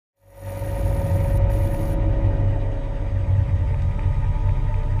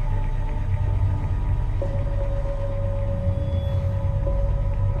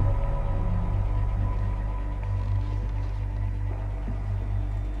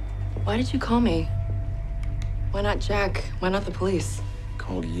Why did you call me? Why not Jack? Why not the police? I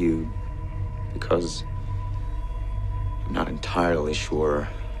called you because I'm not entirely sure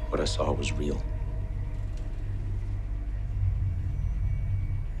what I saw was real.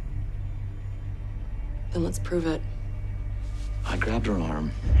 Then let's prove it. I grabbed her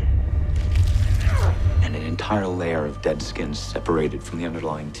arm, and an entire layer of dead skin separated from the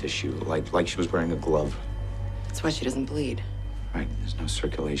underlying tissue, like she was wearing a glove. That's why she doesn't bleed. Right, there's no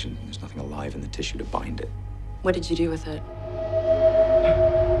circulation. There's nothing alive in the tissue to bind it. What did you do with it?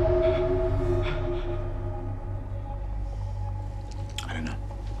 I don't know.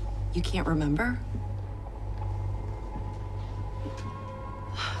 You can't remember?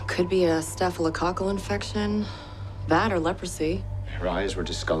 Could be a staphylococcal infection, that or leprosy. Her eyes were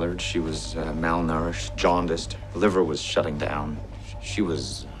discolored. She was malnourished, jaundiced. Her liver was shutting down. She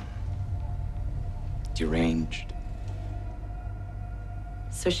was deranged.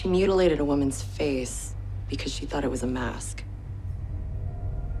 So she mutilated a woman's face because she thought it was a mask.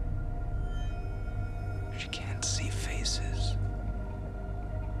 She can't see faces.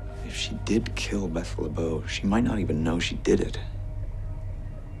 If she did kill Beth LeBeau, she might not even know she did it.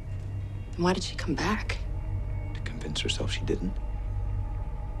 Then why did she come back? To convince herself she didn't.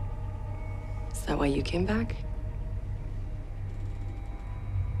 Is that why you came back?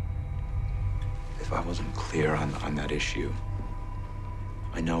 If I wasn't clear on that issue,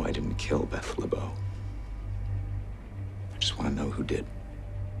 I know I didn't kill Beth LeBeau. I just want to know who did.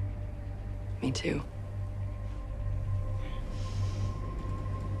 Me too.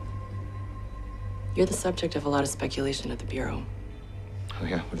 You're the subject of a lot of speculation at the Bureau. Oh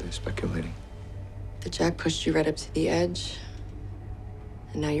yeah, what are they speculating? That Jack pushed you right up to the edge,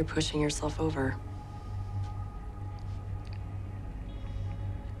 and now you're pushing yourself over.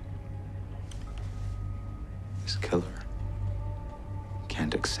 This killer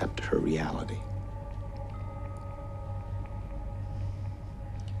can't accept her reality.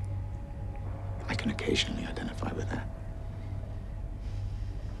 I can occasionally identify with that.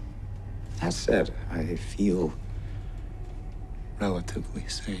 That said, I feel relatively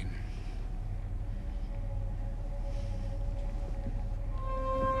sane.